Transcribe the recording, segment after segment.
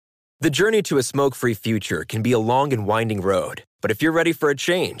The journey to a smoke-free future can be a long and winding road, but if you're ready for a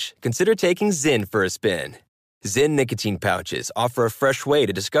change, consider taking Zyn for a spin. Zyn nicotine pouches offer a fresh way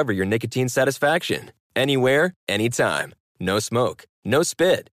to discover your nicotine satisfaction. Anywhere, anytime. No smoke, no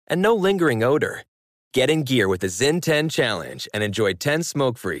spit, and no lingering odor. Get in gear with the Zyn 10 Challenge and enjoy 10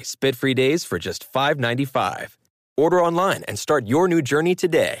 smoke-free, spit-free days for just $5.95. Order online and start your new journey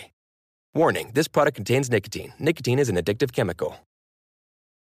today. Warning, this product contains nicotine. Nicotine is an addictive chemical.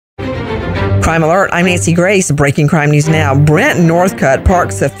 Crime Alert, I'm Nancy Grace. Breaking crime news now. Brent Northcutt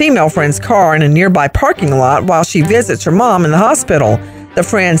parks a female friend's car in a nearby parking lot while she visits her mom in the hospital. The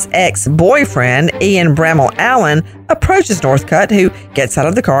friend's ex-boyfriend, Ian Bramall Allen, approaches Northcutt, who gets out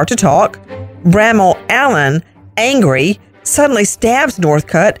of the car to talk. Bramall Allen, angry, suddenly stabs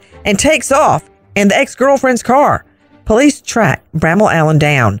Northcutt and takes off in the ex-girlfriend's car. Police track Bramall Allen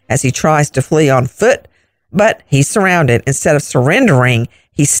down as he tries to flee on foot, but he's surrounded. Instead of surrendering,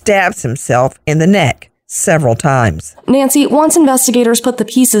 he stabs himself in the neck several times. Nancy, once investigators put the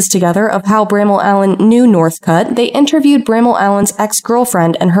pieces together of how Bramall Allen knew Northcutt, they interviewed Bramall Allen's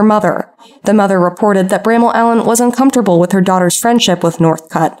ex-girlfriend and her mother. The mother reported that Bramall Allen was uncomfortable with her daughter's friendship with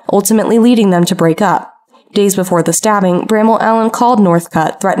Northcutt, ultimately leading them to break up. Days before the stabbing, Bramall Allen called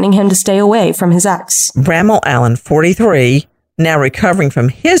Northcutt, threatening him to stay away from his ex. Bramall Allen, 43, now recovering from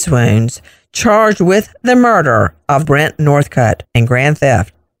his wounds, charged with the murder of Brent Northcutt and grand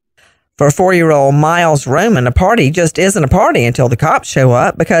theft. For 4-year-old Miles Roman, a party just isn't a party until the cops show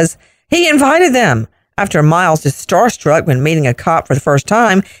up because he invited them. After Miles is starstruck when meeting a cop for the first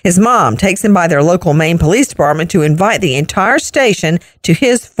time, his mom takes him by their local Maine Police Department to invite the entire station to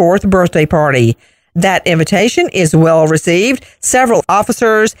his 4th birthday party. That invitation is well received. Several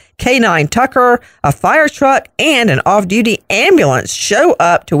officers, K-9 Tucker, a fire truck, and an off-duty ambulance show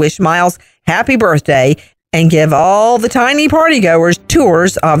up to wish Miles happy birthday and give all the tiny partygoers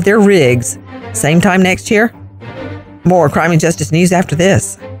tours of their rigs. Same time next year? More crime and justice news after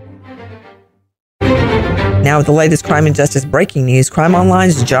this. Now with the latest crime and justice breaking news, Crime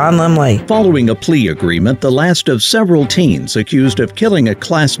Online's John Lemley. Following a plea agreement, the last of several teens accused of killing a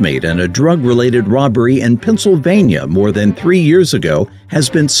classmate in a drug-related robbery in Pennsylvania more than 3 years ago has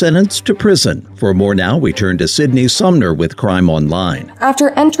been sentenced to prison. For more now, we turn to Sydney Sumner with Crime Online.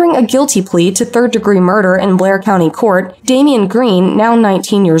 After entering a guilty plea to third-degree murder in Blair County Court, Damian Green, now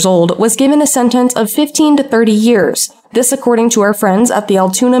 19 years old, was given a sentence of 15 to 30 years. This according to our friends at the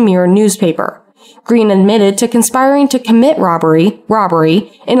Altoona Mirror newspaper. Green admitted to conspiring to commit robbery,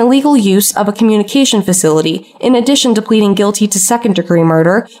 and illegal use of a communication facility, in addition to pleading guilty to second-degree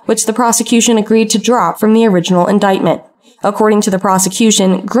murder, which the prosecution agreed to drop from the original indictment. According to the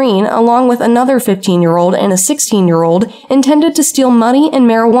prosecution, Green, along with another 15-year-old and a 16-year-old, intended to steal money and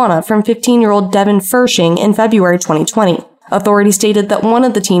marijuana from 15-year-old Devin Fershing in February 2020. Authorities stated that one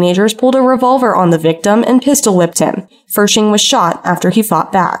of the teenagers pulled a revolver on the victim and pistol-whipped him. Fershing was shot after he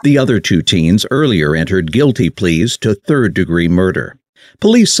fought back. The other 2 teens earlier entered guilty pleas to third-degree murder.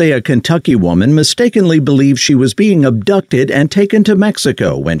 Police say a Kentucky woman mistakenly believed she was being abducted and taken to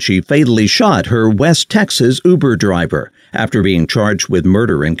Mexico when she fatally shot her West Texas Uber driver. After being charged with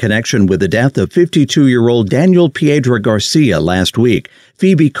murder in connection with the death of 52-year-old Daniel Piedra Garcia last week,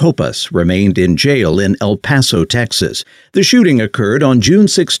 Phoebe Copas remained in jail in El Paso, Texas. The shooting occurred on June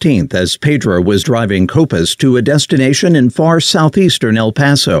 16th as Piedra was driving Copas to a destination in far southeastern El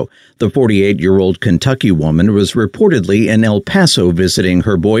Paso. The 48-year-old Kentucky woman was reportedly in El Paso visiting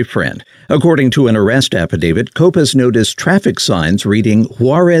her boyfriend. According to an arrest affidavit, Copas noticed traffic signs reading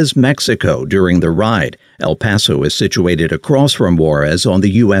Juarez, Mexico during the ride. El Paso is situated across from Juarez on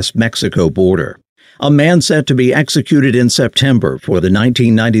the U.S.-Mexico border. A man set to be executed in September for the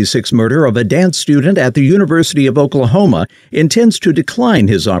 1996 murder of a dance student at the University of Oklahoma intends to decline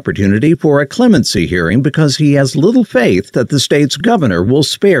his opportunity for a clemency hearing because he has little faith that the state's governor will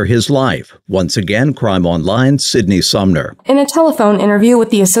spare his life. Once again, Crime Online, Sydney Sumner. In a telephone interview with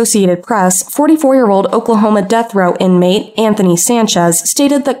the Associated Press, 44-year-old Oklahoma death row inmate Anthony Sanchez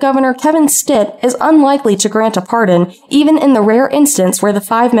stated that Governor Kevin Stitt is unlikely to grant a pardon, even in the rare instance where the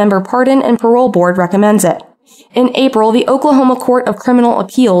 5-member Pardon and Parole Board recommends it. In April, the Oklahoma Court of Criminal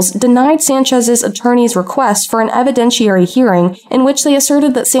Appeals denied Sanchez's attorney's request for an evidentiary hearing in which they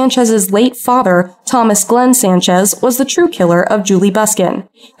asserted that Sanchez's late father, Thomas Glenn Sanchez, was the true killer of Julie Buskin.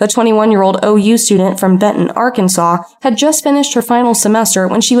 The 21-year-old OU student from Benton, Arkansas, had just finished her final semester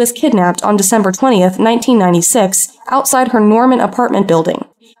when she was kidnapped on December 20th, 1996, outside her Norman apartment building.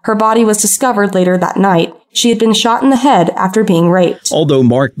 Her body was discovered later that night. She had been shot in the head after being raped. Although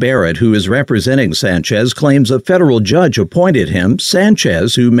Mark Barrett, who is representing Sanchez, claims a federal judge appointed him,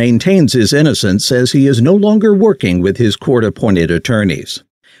 Sanchez, who maintains his innocence, says he is no longer working with his court-appointed attorneys.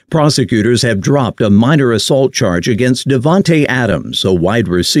 Prosecutors have dropped a minor assault charge against Davante Adams, a wide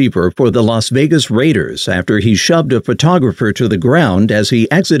receiver for the Las Vegas Raiders, after he shoved a photographer to the ground as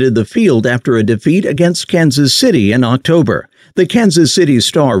he exited the field after a defeat against Kansas City in October. The Kansas City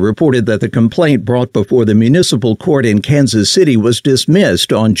Star reported that the complaint brought before the municipal court in Kansas City was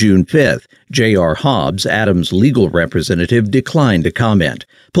dismissed on June 5th. J.R. Hobbs, Adams' legal representative, declined to comment.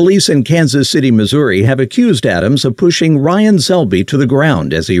 Police in Kansas City, Missouri, have accused Adams of pushing Ryan Zelby to the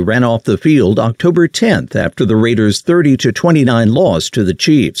ground as he ran off the field October 10th after the Raiders' 30-29 loss to the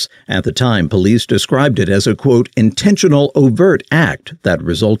Chiefs. At the time, police described it as a, quote, intentional overt act that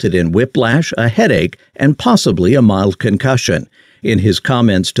resulted in whiplash, a headache, and possibly a mild concussion. In his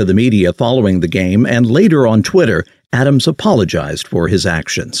comments to the media following the game and later on Twitter, Adams apologized for his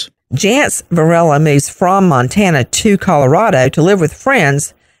actions. Jance Varela moves from Montana to Colorado to live with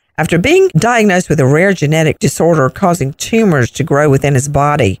friends after being diagnosed with a rare genetic disorder causing tumors to grow within his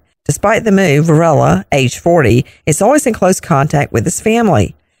body. Despite the move, Varela, age 40, is always in close contact with his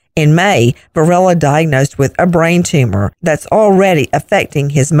family. In May, Varela diagnosed with a brain tumor that's already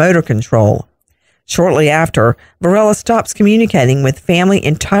affecting his motor control. Shortly after, Varela stops communicating with family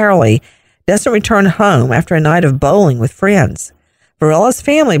entirely, doesn't return home after a night of bowling with friends. Varela's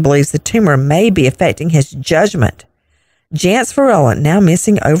family believes the tumor may be affecting his judgment. Jance Varela now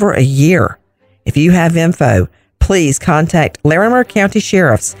missing over a year. If you have info, please contact Larimer County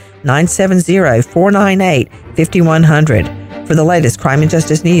Sheriff's 970-498-5100. For the latest crime and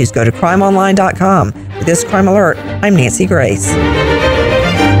justice news, go to crimeonline.com. With this crime alert, I'm Nancy Grace.